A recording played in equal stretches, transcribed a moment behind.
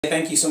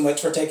Thank you so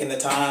much for taking the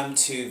time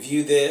to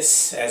view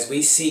this as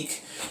we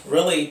seek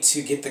really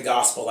to get the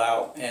gospel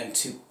out and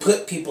to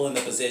put people in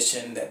the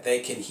position that they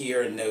can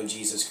hear and know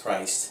Jesus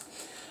Christ.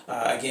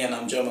 Again,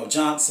 I'm Jomo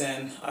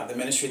Johnson. The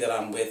ministry that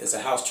I'm with is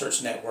a house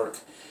church network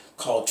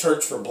called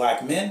Church for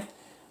Black Men.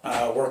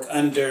 Work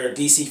under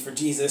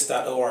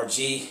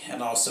dcforjesus.org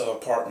and also a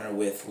partner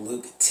with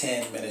Luke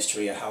 10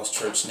 Ministry, a house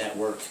church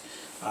network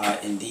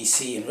in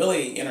DC, and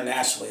really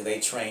internationally.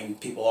 They train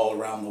people all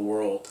around the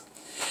world.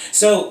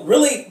 So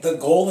really the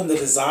goal and the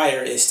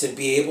desire is to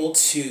be able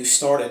to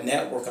start a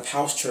network of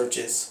house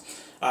churches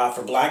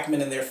for black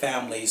men and their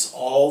families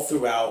all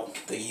throughout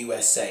the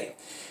USA.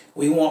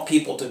 We want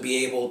people to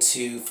be able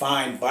to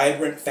find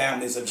vibrant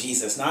families of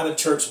Jesus, not a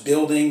church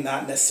building,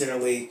 not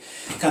necessarily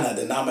kind of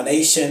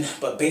denomination,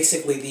 but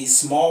basically these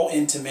small,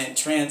 intimate,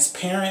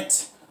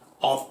 transparent,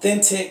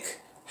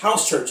 authentic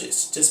house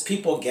churches, just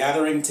people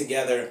gathering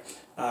together,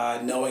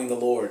 knowing the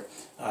Lord.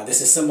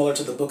 This is similar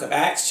to the book of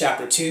Acts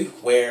chapter 2,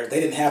 where they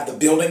didn't have the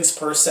buildings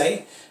per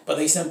se, but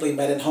they simply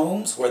met in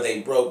homes where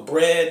they broke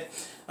bread,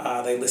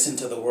 they listened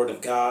to the word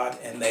of God,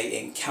 and they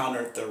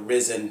encountered the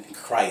risen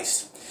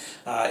Christ.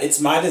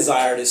 It's my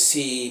desire to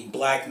see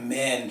black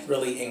men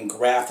really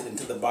engrafted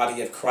into the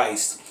body of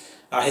Christ.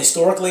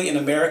 Historically in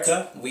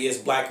America, we as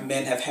black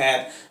men have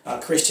had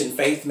Christian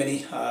faith.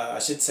 Many, I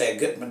should say a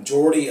good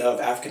majority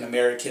of African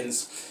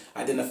Americans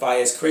identify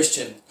as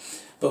Christian.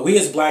 But we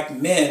as black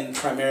men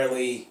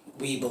primarily,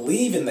 we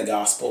believe in the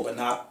gospel, but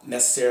not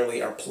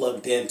necessarily are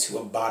plugged into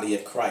a body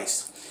of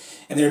Christ.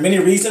 And there are many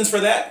reasons for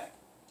that.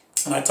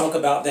 And I talk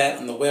about that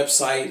on the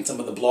website and some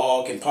of the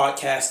blog and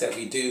podcasts that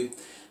we do.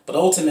 But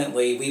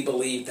ultimately, we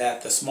believe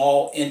that the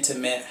small,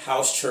 intimate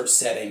house church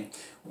setting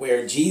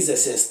where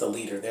Jesus is the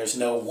leader, there's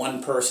no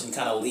one person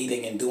kind of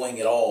leading and doing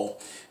it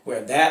all,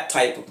 where that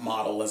type of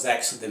model is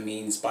actually the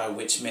means by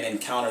which men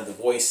encounter the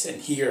voice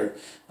and hear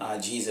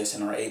Jesus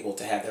and are able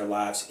to have their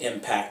lives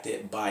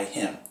impacted by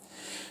him.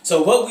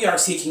 So what we are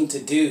seeking to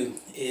do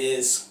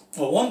is,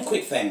 well, one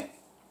quick thing.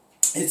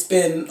 It's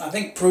been, I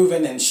think,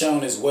 proven and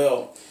shown as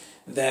well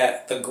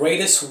that the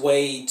greatest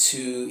way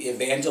to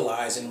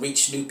evangelize and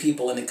reach new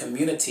people in a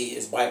community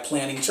is by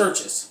planting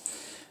churches.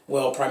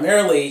 Well,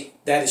 primarily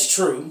that is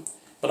true,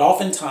 but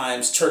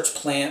oftentimes church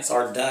plants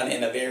are done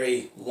in a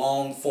very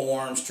long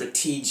form,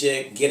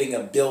 strategic, getting a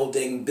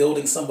building,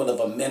 building somewhat of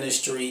a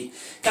ministry,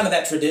 kind of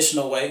that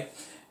traditional way,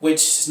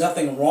 which is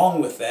nothing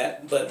wrong with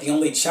that. But the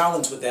only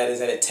challenge with that is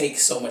that it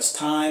takes so much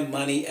time,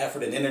 money,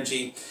 effort, and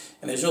energy,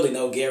 and there's really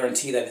no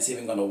guarantee that it's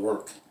even going to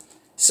work.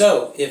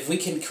 So if we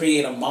can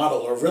create a model,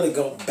 or really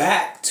go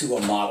back to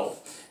a model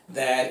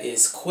that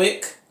is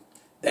quick,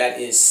 that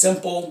is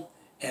simple,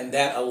 and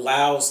that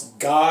allows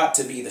God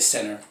to be the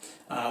center,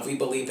 we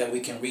believe that we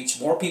can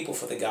reach more people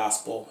for the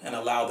gospel and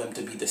allow them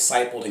to be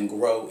discipled and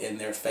grow in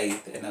their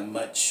faith in a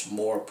much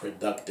more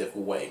productive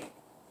way.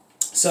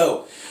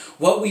 So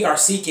what we are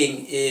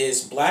seeking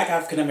is black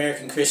African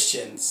American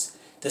Christians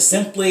to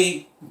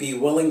simply be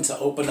willing to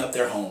open up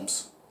their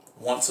homes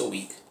once a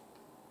week.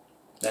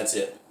 That's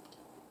it.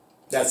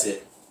 That's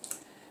it.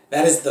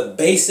 That is the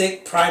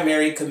basic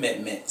primary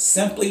commitment.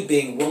 Simply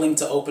being willing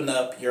to open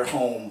up your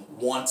home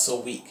once a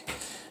week.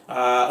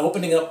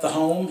 Opening up the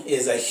home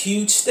is a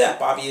huge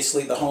step.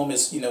 Obviously, the home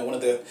is, one of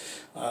the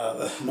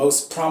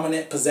most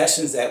prominent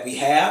possessions that we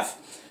have.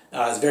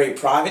 It's very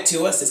private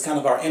to us. It's kind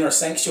of our inner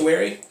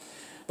sanctuary.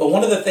 But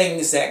one of the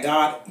things that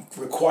God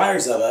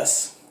requires of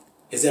us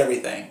is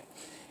everything.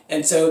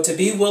 And so to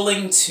be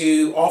willing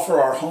to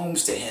offer our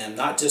homes to him,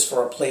 not just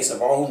for a place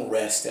of our own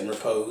rest and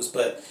repose,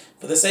 but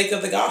for the sake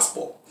of the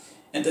gospel.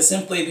 And to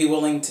simply be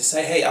willing to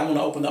say, hey, I'm going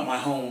to open up my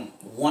home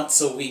once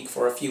a week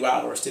for a few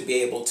hours to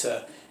be able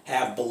to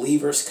have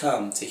believers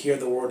come to hear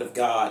the word of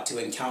God,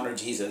 to encounter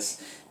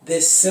Jesus.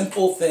 This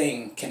simple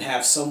thing can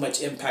have so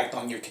much impact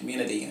on your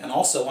community and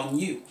also on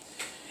you.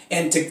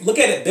 And to look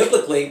at it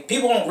biblically,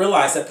 people don't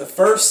realize that the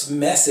first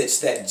message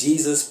that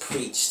Jesus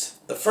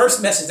preached, the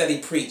first message that he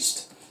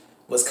preached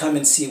was come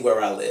and see where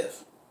I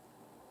live.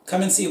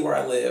 Come and see where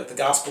I live, the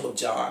Gospel of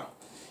John.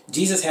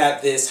 Jesus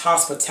had this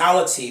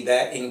hospitality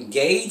that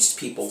engaged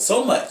people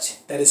so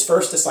much that his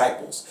first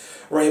disciples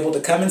were able to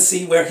come and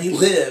see where he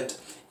lived,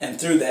 and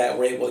through that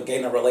were able to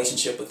gain a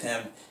relationship with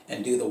him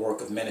and do the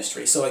work of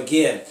ministry. So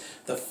again,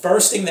 the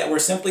first thing that we're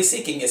simply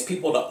seeking is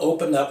people to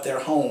open up their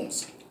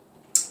homes.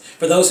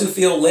 For those who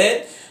feel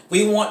led,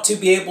 we want to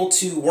be able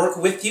to work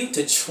with you,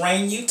 to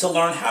train you, to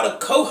learn how to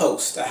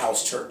co-host a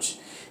house church.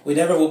 We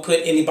never will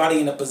put anybody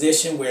in a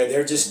position where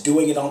they're just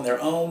doing it on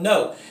their own.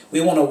 No,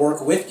 we want to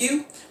work with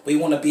you. We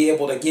want to be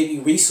able to give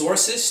you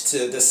resources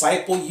to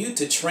disciple you,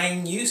 to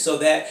train you so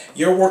that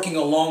you're working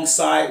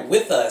alongside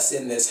with us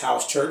in this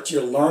house church.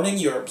 You're learning,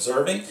 you're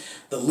observing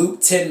the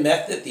Luke 10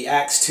 method, the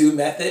Acts 2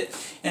 method,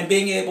 and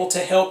being able to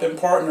help and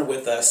partner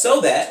with us so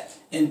that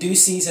in due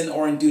season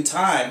or in due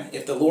time,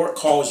 if the Lord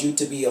calls you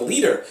to be a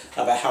leader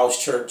of a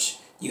house church,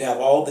 you have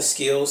all the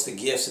skills, the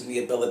gifts, and the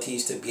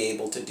abilities to be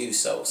able to do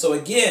so. So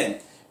again,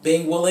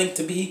 being willing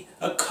to be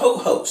a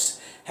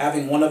co-host,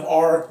 having one of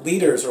our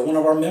leaders or one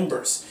of our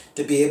members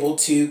to be able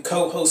to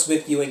co-host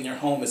with you in your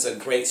home is a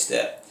great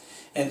step.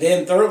 And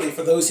then thirdly,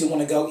 for those who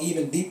want to go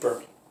even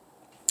deeper,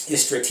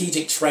 is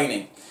strategic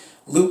training.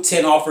 Luke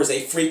 10 offers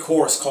a free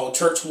course called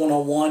Church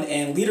 101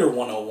 and Leader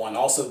 101,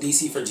 also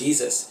DC for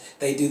Jesus.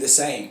 They do the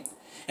same.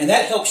 And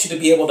that helps you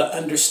to be able to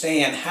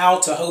understand how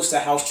to host a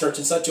house church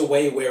in such a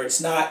way where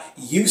it's not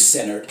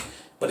you-centered,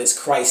 but it's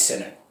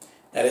Christ-centered.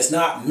 That is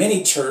not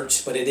mini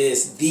church, but it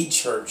is the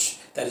church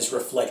that is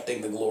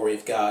reflecting the glory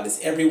of God. As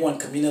everyone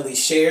communally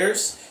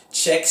shares,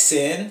 checks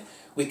in,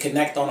 we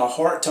connect on a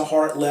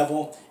heart-to-heart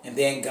level, and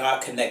then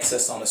God connects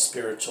us on a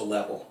spiritual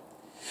level.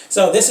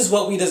 So this is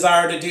what we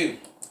desire to do,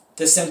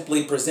 to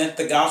simply present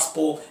the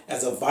gospel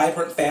as a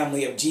vibrant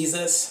family of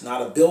Jesus,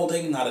 not a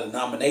building, not a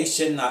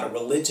denomination, not a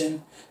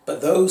religion,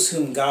 but those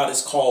whom God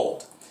has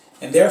called.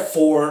 And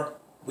therefore,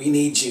 we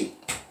need you.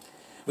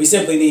 We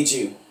simply need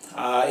you.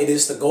 It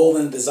is the goal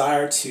and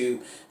desire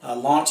to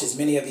launch as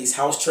many of these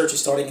house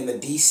churches starting in the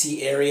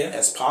DC area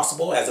as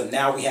possible. As of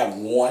now, we have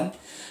one.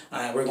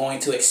 We're going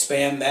to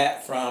expand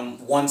that from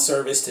one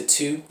service to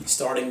two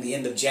starting the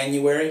end of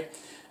January.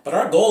 But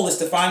our goal is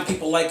to find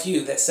people like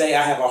you that say,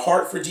 I have a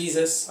heart for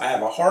Jesus. I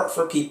have a heart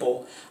for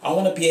people. I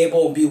want to be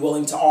able and be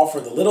willing to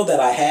offer the little that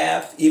I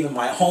have, even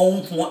my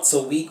home once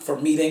a week for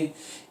meeting,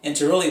 and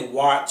to really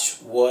watch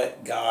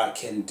what God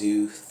can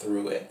do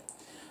through it.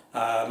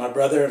 My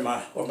brother and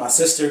my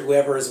sister,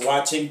 whoever is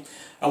watching,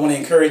 I want to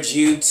encourage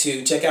you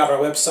to check out our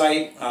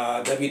website,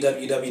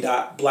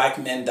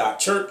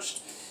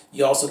 www.blackmen.church.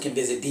 You also can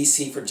visit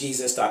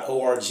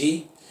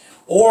dcforjesus.org.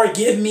 Or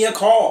give me a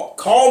call.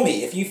 Call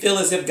me if you feel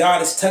as if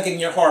God is tugging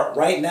your heart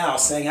right now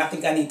saying, I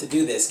think I need to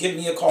do this. Give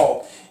me a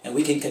call and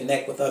we can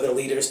connect with other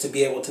leaders to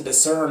be able to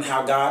discern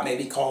how God may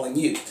be calling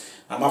you.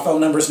 My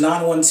phone number is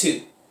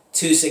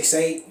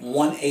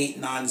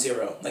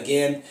 912-268-1890.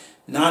 Again,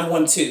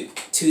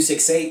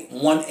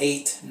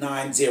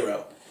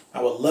 912-268-1890.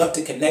 I would love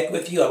to connect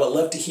with you. I would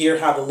love to hear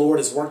how the Lord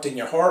has worked in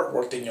your heart,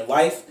 worked in your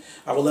life.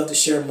 I would love to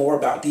share more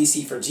about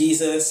DC for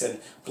Jesus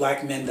and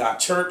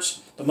blackmen.church.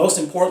 But most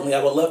importantly,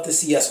 I would love to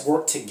see us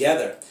work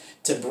together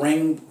to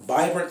bring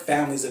vibrant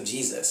families of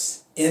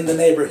Jesus in the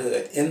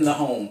neighborhood, in the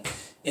home,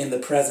 in the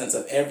presence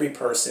of every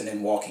person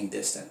in walking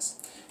distance.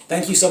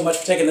 Thank you so much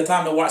for taking the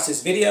time to watch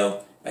this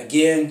video.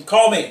 Again,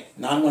 call me,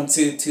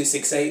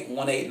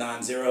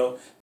 912-268-1890.